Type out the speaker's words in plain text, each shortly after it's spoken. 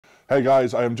Hey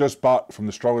guys, I am just back from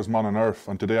the strongest man on earth,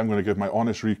 and today I'm going to give my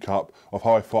honest recap of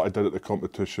how I thought I did at the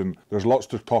competition. There's lots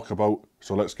to talk about,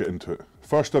 so let's get into it.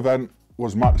 First event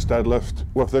was Max Deadlift.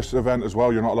 With this event as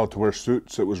well, you're not allowed to wear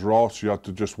suits. It was raw, so you had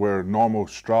to just wear normal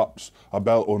straps, a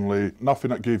belt only,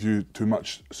 nothing that gave you too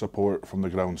much support from the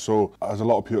ground. So, as a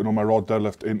lot of people know, my raw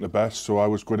deadlift ain't the best, so I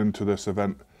was going into this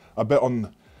event a bit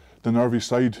on the nervy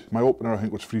side. My opener I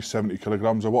think was 370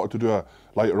 kilograms. I wanted to do a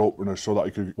lighter opener so that I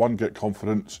could, one, get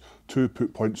confidence, two,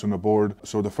 put points on the board.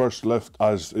 So the first lift,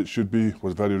 as it should be,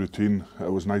 was very routine.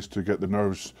 It was nice to get the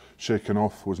nerves shaken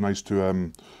off. It was nice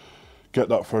to get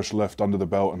that first lift under the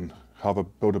belt and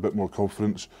build a bit more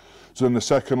confidence. So in the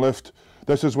second lift,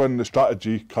 this is when the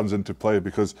strategy comes into play,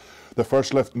 because the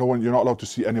first lift, you're not allowed to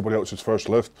see anybody else's first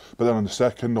lift, but then on the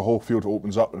second, the whole field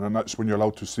opens up, and then that's when you're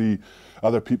allowed to see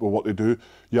other people, what they do.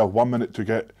 You have 1 minute to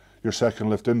get your second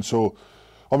lift in. So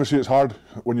obviously it's hard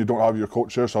when you don't have your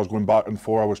coach there, so I was going back and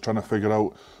forth. I was trying to figure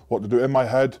out what to do. In my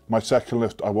head, my second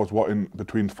lift, I was wanting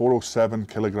between 407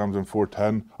 kilograms and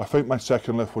 410. I think my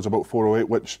second lift was about 408,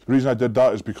 which the reason I did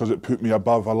that is because it put me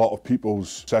above a lot of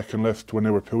people's second lift when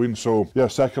they were pulling. So yeah,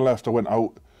 second lift, I went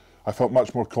out. I felt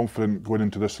much more confident going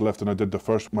into this lift than I did the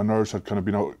first. My nerves had kind of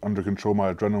been out under control,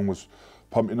 my adrenaline was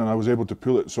pumping, and I was able to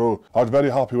pull it. So I was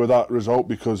very happy with that result,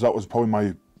 because that was probably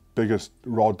my biggest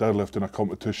raw deadlift in a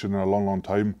competition in a long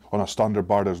time, on a standard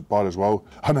bar as well.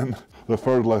 And then the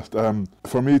third lift,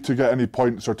 for me to get any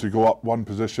points or to go up one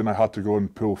position, I had to go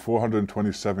and pull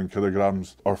 427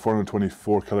 kilograms or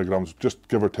 424 kilograms, just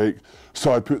give or take.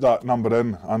 So I put that number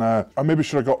in, and I maybe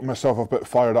should have got myself a bit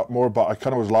fired up more, but I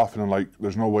kind of was laughing and like,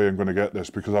 there's no way I'm going to get this,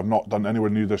 because I've not done anywhere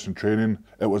near this in training.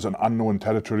 It was an unknown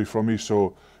territory for me.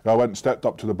 So I went and stepped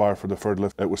up to the bar for the third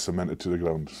lift. It was cemented to the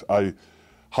ground. I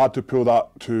had to pull that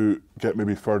to get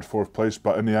maybe third, fourth place,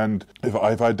 but in the end, if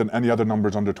I'd done any other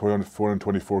numbers under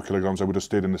 424 kilograms, I would have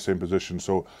stayed in the same position.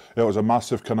 So it was a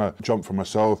massive kind of jump for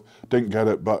myself. Didn't get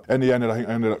it, but in the end, I think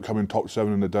I ended up coming top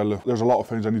 7 in the deadlift. There's a lot of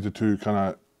things I needed to kind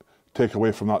of take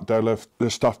away from that deadlift.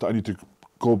 There's stuff that I need to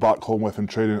go back home with in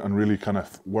training and really kind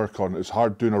of work on. It's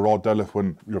hard doing a raw deadlift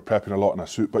when you're prepping a lot in a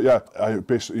suit. But yeah, I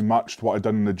basically matched what I'd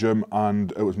done in the gym,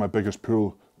 and it was my biggest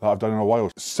pull that I've done in a while.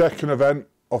 Second event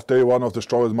of day one of the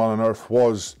strongest man on earth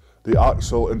was the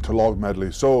axle interlog medley.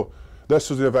 So this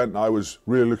was the event that I was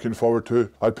really looking forward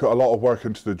to. I put a lot of work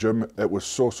into the gym. It was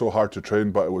so hard to train,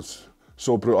 but it was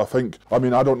so brutal.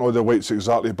 I don't know the weights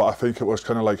exactly, but I think it was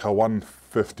kind of like a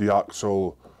 150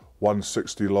 axle,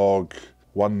 160 log,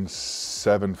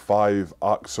 175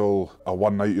 axle, a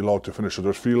 190 log to finish. So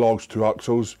there's 3 logs, 2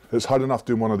 axles. It's hard enough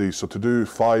doing one of these. So to do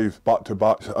 5 back to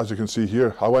back, as you can see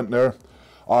here, I went there.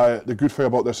 The good thing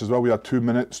about this as well, we had 2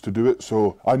 minutes to do it,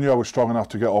 so I knew I was strong enough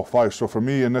to get all 5. So for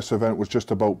me in this event was just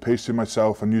about pacing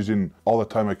myself and using all the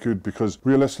time I could, because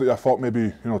realistically I thought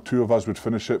maybe 2 of us would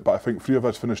finish it, but I think 3 of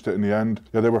us finished it in the end.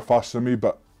 Yeah, they were faster than me,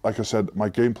 but like I said, my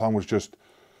game plan was just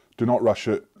do not rush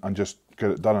it and just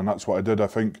get it done, and that's what I did. I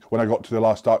think when I got to the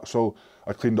last axle,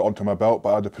 I cleaned it onto my belt, but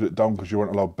I had to put it down because you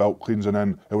weren't allowed belt cleans, and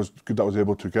then it was good that I was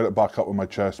able to get it back up on my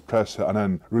chest, press it, and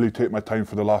then really take my time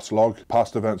for the last log.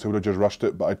 Past events I would have just rushed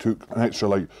it, but I took an extra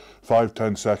like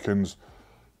 5-10 seconds,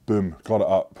 boom, got it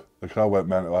up. The crowd went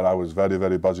mental, and I was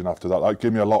very buzzing after that. That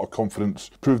gave me a lot of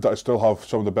confidence, proved that I still have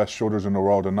some of the best shoulders in the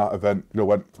world, and that event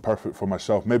went perfect for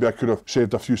myself. Maybe I could have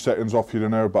shaved a few seconds off here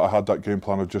and there, but I had that game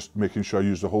plan of just making sure I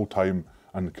used the whole time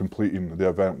and completing the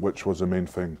event, which was the main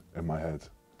thing in my head.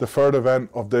 The third event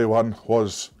of day one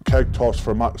was Keg Toss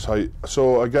for max height.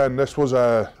 So again, this was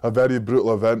a very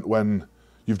brutal event when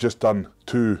you've just done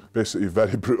 2 basically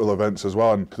very brutal events as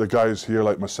well. And the guys here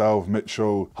like myself,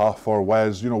 Mitchell, Halfor,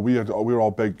 Wes, we were all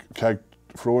big keg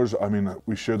throwers. I mean,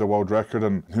 we shared the world record,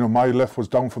 and my lift was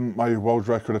down from my world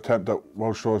record attempt at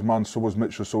World Strongest Man. So was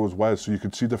Mitchell, so was Wes, so you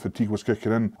could see the fatigue was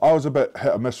kicking in. I was a bit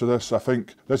hit or miss with this. I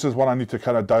think this is one I need to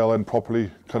kind of dial in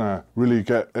properly, kind of really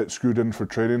get it screwed in for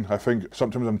training. I think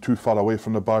sometimes I'm too far away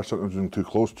from the bar, sometimes I'm too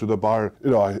close to the bar.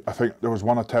 I think there was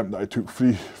one attempt that I took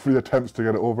three attempts to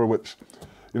get it over, which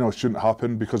shouldn't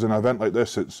happen, because in an event like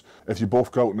this, it's if you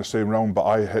both go out in the same round, but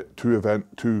I hit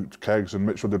 2 kegs and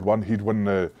Mitchell did 1, he'd win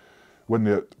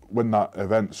that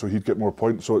event, so he'd get more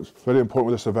points. So it's very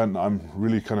important with this event that I'm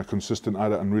really kind of consistent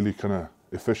at it and really kind of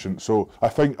efficient. So I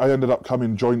think I ended up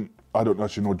coming joint, I don't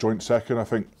actually know, joint second. I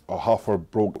think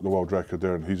Halfor broke the world record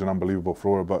there, and he's an unbelievable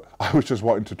thrower, but I was just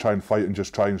wanting to try and fight and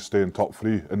just try and stay in top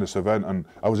 3 in this event, and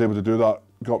I was able to do that.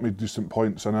 Got me decent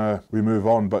points, and we move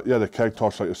on. But yeah, the keg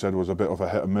toss, like I said, was a bit of a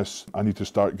hit and miss. I need to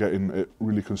start getting it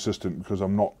really consistent, because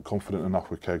I'm not confident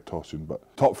enough with keg tossing. But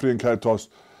top 3 in keg toss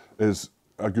is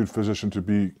a good position to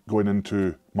be going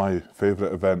into my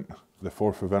favourite event the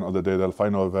fourth event of the day, the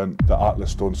final event, the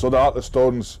Atlas Stones. So the Atlas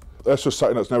Stones, this was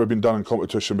something that's never been done in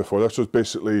competition before. This was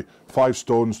basically 5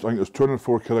 stones, I think it was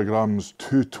 204 kilograms,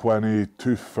 220,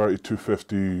 230,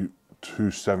 250,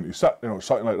 270,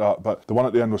 something like that. But the one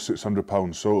at the end was 600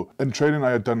 pounds. So in training,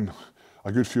 I had done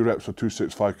a good few reps of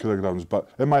 265 kilograms. But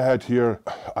in my head here,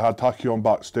 I had tacky on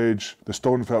backstage. The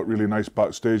stone felt really nice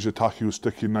backstage. The tacky was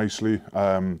sticking nicely.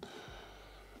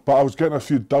 But I was getting a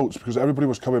few doubts because everybody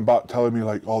was coming back telling me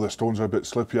like, oh, the stones are a bit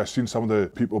slippy. I seen some of the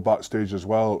people backstage as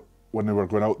well when they were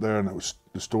going out there, and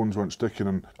the stones weren't sticking.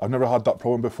 And I've never had that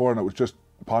problem before, and it was just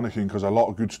panicking because a lot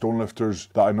of good stone lifters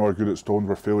that I know are good at stones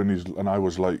were failing these, and I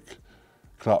was like,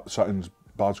 crap, something's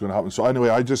bad's going to happen. So anyway,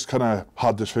 I just kind of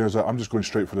had this thing, I was like, I'm just going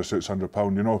straight for the 600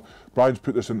 pound, you know. Brian's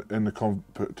put this in the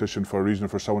competition for a reason,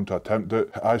 for someone to attempt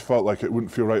it. I felt like it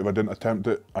wouldn't feel right if I didn't attempt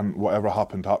it, and whatever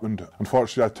happened, happened.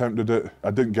 Unfortunately, I attempted it.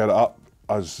 I didn't get it up,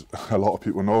 as a lot of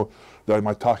people know. That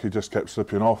my tacky just kept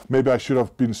slipping off. Maybe I should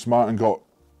have been smart and got,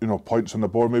 you know, points on the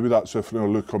board. Maybe that's if, you know,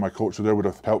 Luke or my coach there would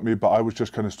have helped me, but I was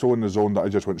just kind of so in the zone that I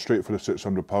just went straight for the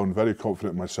 600 pound, very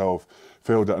confident in myself,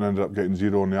 failed it and ended up getting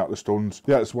 0 on the Atlas Stones.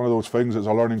 Yeah, it's one of those things, it's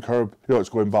a learning curve. You know, it's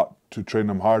going back to train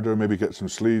them harder, maybe get some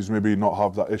sleeves, maybe not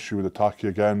have that issue with the tacky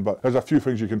again, but there's a few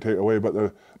things you can take away, but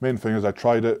the main thing is I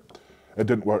tried it. It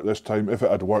didn't work this time. If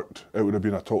it had worked, it would have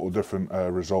been a total different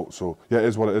result. So yeah, it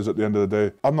is what it is at the end of the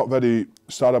day. I'm not very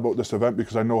sad about this event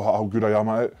because I know how good I am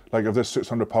at it. Like if this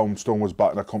 600 pound stone was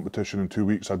back in a competition in 2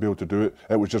 weeks, I'd be able to do it.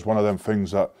 It was just one of them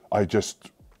things that I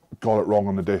just got it wrong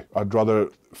on the day. I'd rather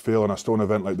fail in a stone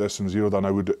event like this in 0 than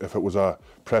I would if it was a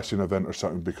pressing event or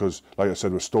something, because like I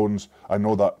said, with stones, I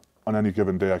know that on any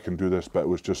given day I can do this, but it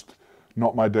was just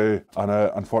not my day, and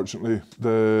unfortunately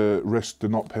the risk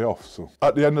did not pay off. So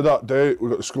at the end of that day, we've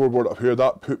got the scoreboard up here.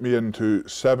 That put me into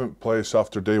 7th place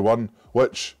after day 1,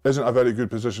 which isn't a very good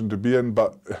position to be in,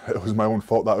 but it was my own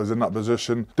fault that I was in that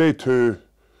position. Day 2,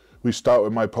 we start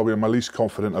with probably my least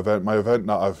confident event, my event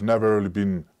that I've never really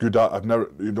been good at.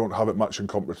 You don't have it much in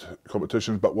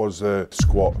competitions, but was the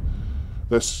squat.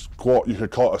 This squat, you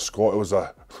could call it a squat. It was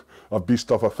a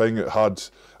beast of a thing. It had,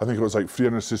 I think it was like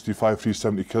 365,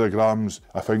 370 kilograms.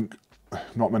 I think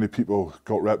not many people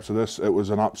got reps of this. It was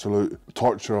an absolute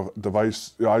torture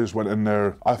device. I just went in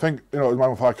there. I think, you know,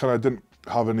 I kind of didn't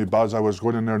have any buzz. I was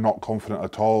going in there not confident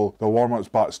at all. The warm-ups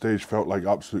backstage felt like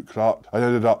absolute crap. I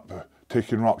ended up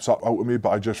taking wraps up out of me, but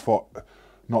I just thought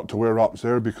not to wear wraps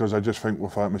there because I just think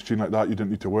with a machine like that, you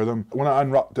didn't need to wear them. When I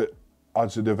unwrapped it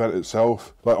as the event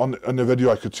itself, like in the video,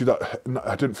 I could see that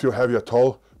I didn't feel heavy at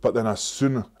all. But then as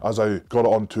soon as I got it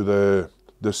onto the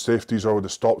safeties or the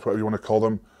stops, whatever you want to call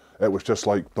them, it was just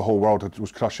like the whole world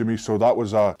was crushing me. So that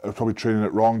was, I was probably training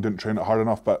it wrong, didn't train it hard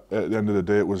enough, but at the end of the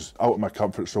day, it was out of my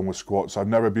comfort zone with squats. I've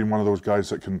never been one of those guys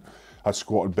that has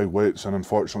squatted big weights, and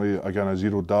unfortunately, again, I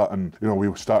zeroed that, and you know,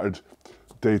 we started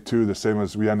day 2 the same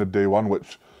as we ended day 1,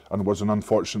 which was an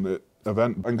unfortunate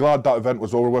event. I'm glad that event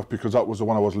was over with because that was the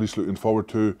one I was least looking forward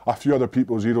to. A few other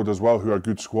people zeroed as well who are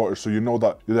good squatters, so you know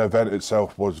that the event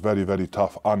itself was very, very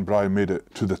tough, and Brian made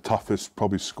it to the toughest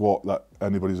probably squat that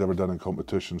anybody's ever done in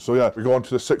competition. So yeah, we go on to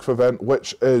the 6th event,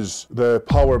 which is the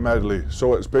power medley.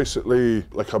 So it's basically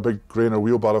like a big grain or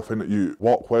wheelbarrow thing that you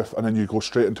walk with, and then you go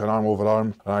straight into an arm over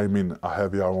arm, and I mean a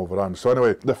heavy arm over arm. So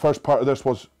anyway, the first part of this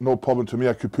was no problem to me.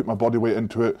 I could put my body weight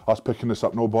into it. I was picking this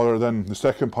up no bother. Then the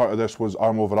second part of this was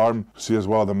arm over arm. See as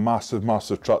well the massive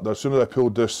trap there. As soon as I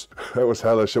pulled this, it was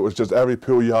hellish. It was just every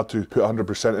pull you had to put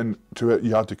 100% into it.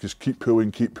 You had to just keep pulling.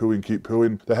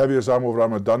 The heaviest arm over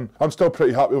arm I'd done. I'm still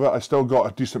pretty happy with it. I still got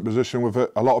a decent position with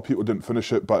it. A lot of people didn't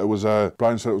finish it, but it was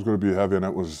Brian said it was going to be heavy, and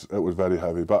it was very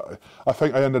heavy. But I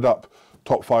think I ended up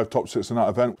top 5, top 6 in that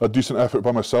event. A decent effort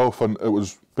by myself, and it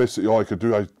was basically all I could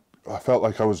do. I felt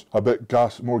like I was a bit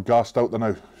more gassed out than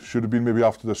I should have been maybe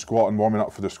after the squat and warming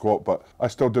up for the squat, but I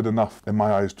still did enough in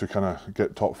my eyes to kind of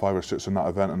get top 5 or 6 in that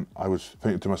event, and I was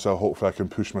thinking to myself, hopefully I can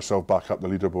push myself back up the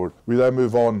leaderboard. We then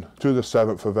move on to the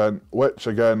 7th event, which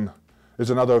again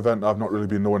is another event that I've not really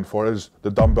been known for, is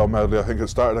the Dumbbell Medley. I think it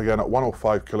started again at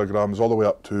 105 kilograms all the way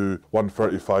up to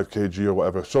 135 kg or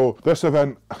whatever. So this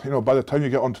event, you know, by the time you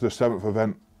get onto the 7th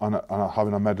event and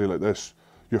having a medley like this,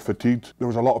 you're fatigued. There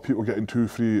was a lot of people getting 2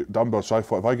 free dumbbells, so I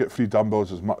thought if I get free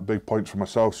dumbbells, it's big points for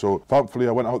myself. So thankfully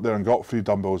I went out there and got free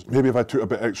dumbbells. Maybe if I took a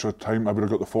bit extra time, I would have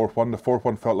got the 4th one. The 4th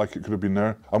one felt like it could have been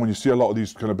there. And when you see a lot of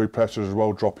these kind of big pressers as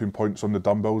well dropping points on the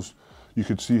dumbbells, you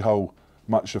could see how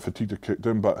much the fatigue had kicked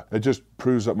in, but it just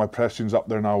proves that my pressing's up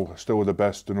there now, still the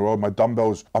best in the world. My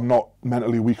dumbbells, I'm not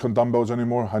mentally weak on dumbbells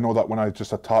anymore. I know that when I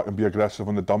just attack and be aggressive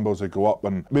on the dumbbells, they go up,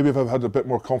 and maybe if I've had a bit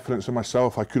more confidence in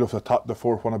myself, I could have attacked the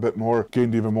fourth one a bit more,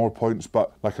 gained even more points,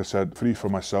 but like I said, 3 for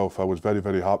myself, I was very,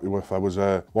 very happy with. I was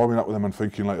warming up with them and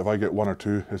thinking, like, if I get 1 or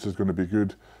 2, this is going to be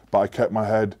good. But I kept my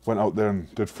head, went out there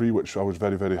and did 3, which I was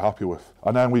very, very happy with.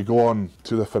 And then we go on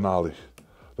to the finale.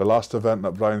 The last event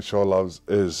that Brian Shaw loves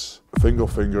is Fingal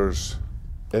Fingers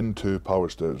into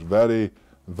Powerstairs. Very,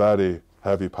 very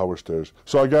heavy Powerstairs.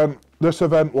 So again, this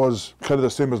event was kind of the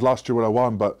same as last year where I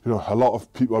won, but you know, a lot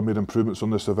of people have made improvements on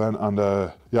this event, and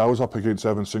yeah, I was up against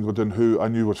Evan Singleton, who I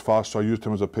knew was fast, so I used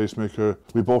him as a pacemaker.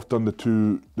 We both done the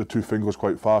two Fingals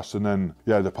quite fast, and then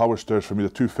yeah, the Powerstairs for me, the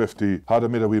 250, had I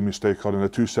made a wee mistake on, and the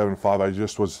 275, I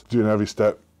just was doing every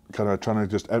step, kind of trying to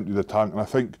just empty the tank, and I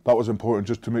think that was important,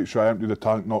 just to make sure I emptied the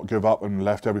tank, not give up and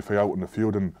left everything out in the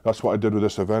field, and that's what I did with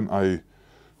this event. I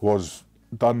was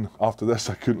done after this.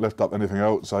 I couldn't lift up anything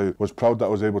else. I was proud that I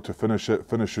was able to finish it,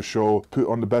 finish the show, put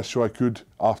on the best show I could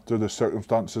after the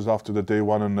circumstances, after the day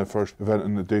 1 and the first event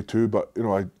in the day 2, but you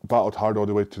know, I battled hard all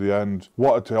the way to the end.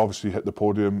 Wanted to obviously hit the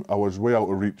podium. I was way out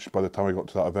of reach by the time I got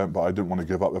to that event, but I didn't want to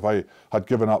give up. If I had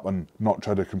given up and not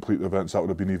tried to complete the events, that would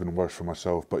have been even worse for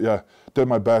myself. But yeah, did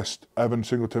my best. Evan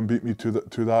Singleton beat me to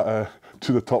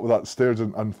the top of that stairs,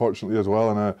 unfortunately, as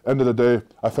well. And end of the day,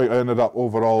 I think I ended up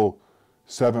overall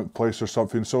 7th place or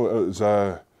something, so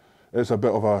it's a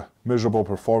bit of a miserable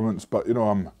performance, but you know,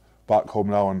 I'm back home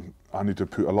now and I need to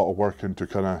put a lot of work in to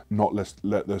kind of not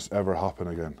let this ever happen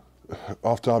again.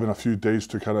 After having a few days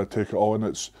to kind of take it all in,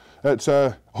 it's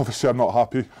obviously I'm not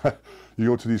happy. You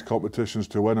go to these competitions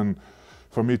to win, and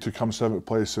for me to come 7th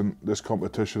place in this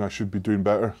competition, I should be doing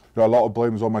better. You know, a lot of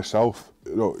blame's on myself.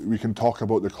 You know, we can talk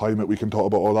about the climate, we can talk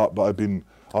about all that, but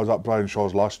I was at Brian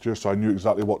Shaw's last year, so I knew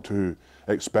exactly what to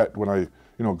expect when I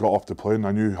got off the plane.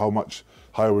 I knew how much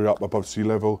higher we were up above sea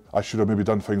level. I should have maybe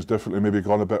done things differently, maybe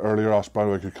gone a bit earlier, asked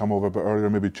Brian if I could come over a bit earlier,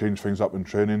 maybe change things up in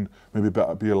training, maybe be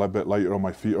a little bit lighter on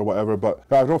my feet or whatever. But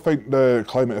yeah, I don't think the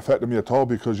climate affected me at all,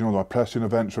 because you know, my pressing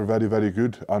events were very, very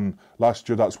good, and last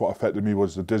year that's what affected me,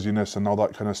 was the dizziness and all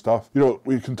that kind of stuff. You know,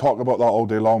 we can talk about that all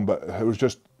day long, but it was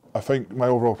just, I think my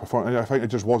overall performance, I think it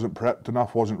just wasn't prepped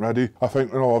enough, wasn't ready. I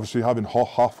think, you know, obviously having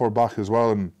Hofford back as well,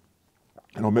 and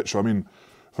you know, Mitchell, I mean,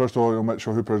 first of all, you know,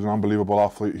 Mitchell Hooper is an unbelievable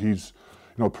athlete. He's,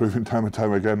 you know, proven time and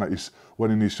time again that he's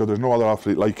winning these shows. There's no other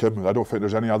athlete like him. I don't think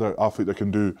there's any other athlete that can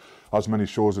do as many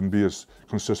shows and be as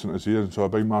consistent as he is. And so a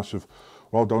big, massive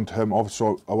well done to him.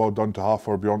 Also, a well done to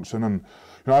Hofford Bjornsson. And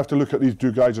you know, I have to look at these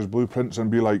two guys as blueprints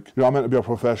and be like, you know, I'm meant to be a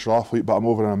professional athlete, but I'm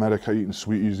over in America eating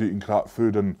sweeties, eating crap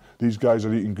food, and these guys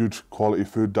are eating good quality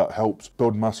food that helps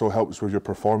build muscle, helps with your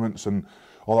performance and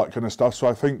all that kind of stuff. So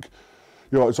I think,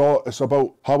 you know, it's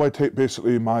about how I take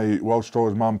basically my World's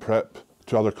Strongest Man prep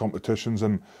to other competitions.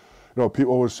 And you know,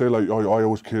 people always say like, oh, I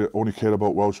always only care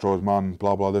about World's Strongest Man,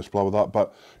 blah blah this, blah blah that.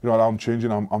 But you know, I'm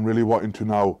changing. I'm really wanting to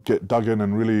now get dug in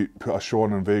and really put a show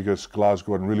on in Vegas,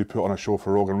 Glasgow, and really put on a show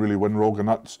for Rogue and really win Rogue. And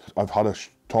that's, I've had a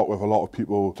talk with a lot of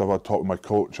people. I've had a talk with my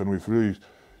coach, and we've really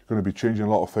going to be changing a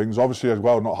lot of things. Obviously, as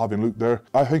well, not having Luke there,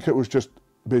 I think it was just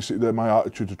basically my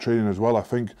attitude to training as well. I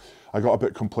think I got a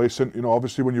bit complacent. You know,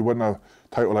 obviously when you win a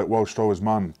title like World's Strongest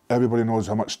Man, everybody knows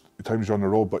how much times you're on the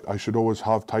road, but I should always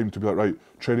have time to be like, right,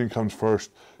 training comes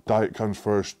first, diet comes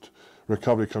first,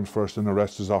 recovery comes first, and the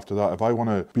rest is after that. If I want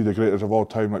to be the greatest of all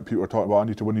time, like people are talking about, I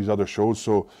need to win these other shows.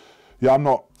 So yeah, I'm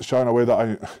not shying away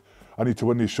that I need to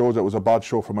win these shows. It was a bad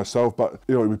show for myself, but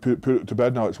you know, we put it to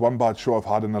bed now. It's one bad show I've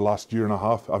had in the last year and a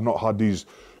half. I've not had these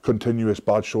continuous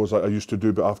bad shows like I used to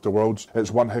do, but after Worlds,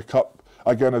 it's one hiccup.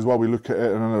 Again, as well, we look at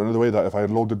it in another way, that if I had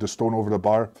loaded the stone over the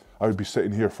bar, I would be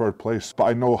sitting here 3rd place. But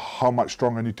I know how much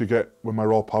stronger I need to get with my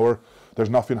raw power. There's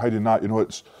nothing hiding that. You know,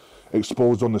 it's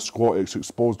exposed on the squat, it's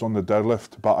exposed on the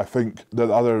deadlift. But I think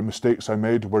the other mistakes I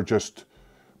made were just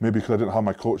maybe because I didn't have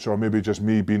my coach, or maybe just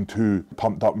me being too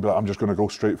pumped up and be like, I'm just going to go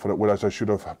straight for it. Whereas I should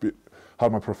have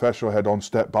had my professional head on,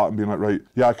 step back and being like, right,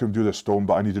 yeah, I can do this stone,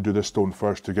 but I need to do this stone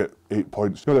first to get 8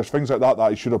 points. You know, there's things like that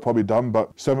I should have probably done,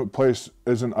 but 7th place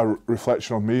isn't a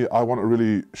reflection of me. I want to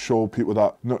really show people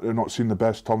that they're not seeing the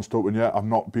best Tom Stoltman yet. I'm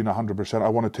not being 100%. I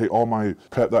want to take all my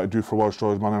prep that I do for World's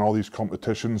Strongest Man and all these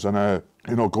competitions, and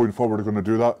you know, going forward, we're going to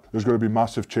do that. There's going to be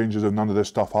massive changes if none of this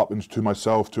stuff happens, to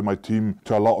myself, to my team,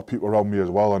 to a lot of people around me as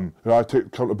well. And you know, I take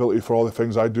accountability for all the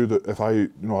things I do. That if I,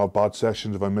 you know, have bad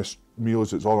sessions, if I miss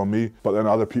meals, it's all on me. But then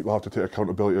other people have to take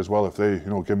accountability as well. If they, you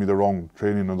know, give me the wrong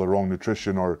training or the wrong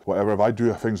nutrition or whatever, if I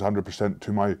do things 100%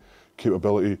 to my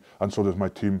capability, and so does my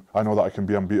team, I know that I can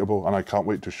be unbeatable, and I can't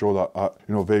wait to show that at,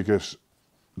 you know, Vegas,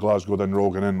 Glasgow, then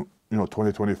Rogue, and then you know,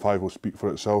 2025 will speak for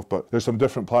itself, but there's some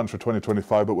different plans for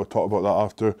 2025, but we'll talk about that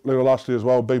after. Later, lastly as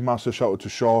well, big massive shout out to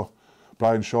Shaw,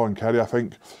 Brian Shaw and Kerry. I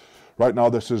think right now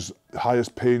this is the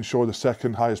highest paying show, the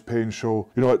second highest paying show.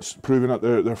 You know, it's proving that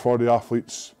they're for the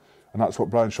athletes, and that's what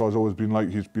Brian Shaw has always been like.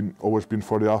 He's always been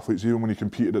for the athletes. Even when he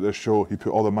competed at this show, he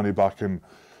put all the money back in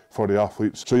for the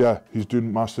athletes. So yeah, he's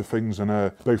doing massive things, and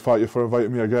big thank you for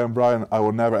inviting me again, Brian. I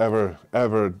will never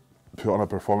ever put on a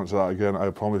performance of that again. I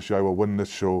promise you I will win this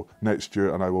show next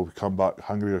year, and I will come back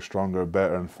hungrier, stronger,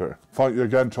 better and fitter. Thank you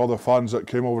again to all the fans that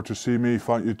came over to see me.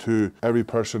 Thank you to every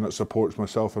person that supports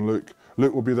myself and Luke.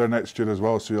 Luke will be there next year as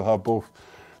well, so you'll have both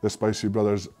the Spicy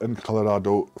brothers in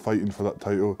Colorado fighting for that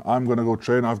title. I'm going to go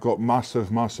train. I've got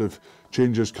massive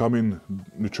changes coming,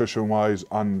 nutrition wise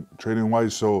and training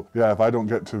wise. So yeah, if I don't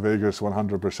get to Vegas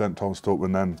 100% Tom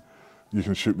Stoltman, then you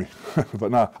can shoot me. But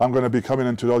nah, I'm going to be coming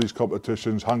into all these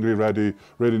competitions hungry, ready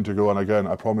to go. And again,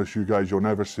 I promise you guys, you'll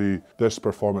never see this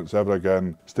performance ever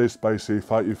again. Stay spicy.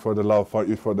 Thank you for the love. Thank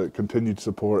you for the continued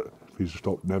support. Please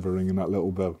stop never ringing that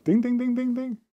little bell. Ding, ding, ding, ding, ding.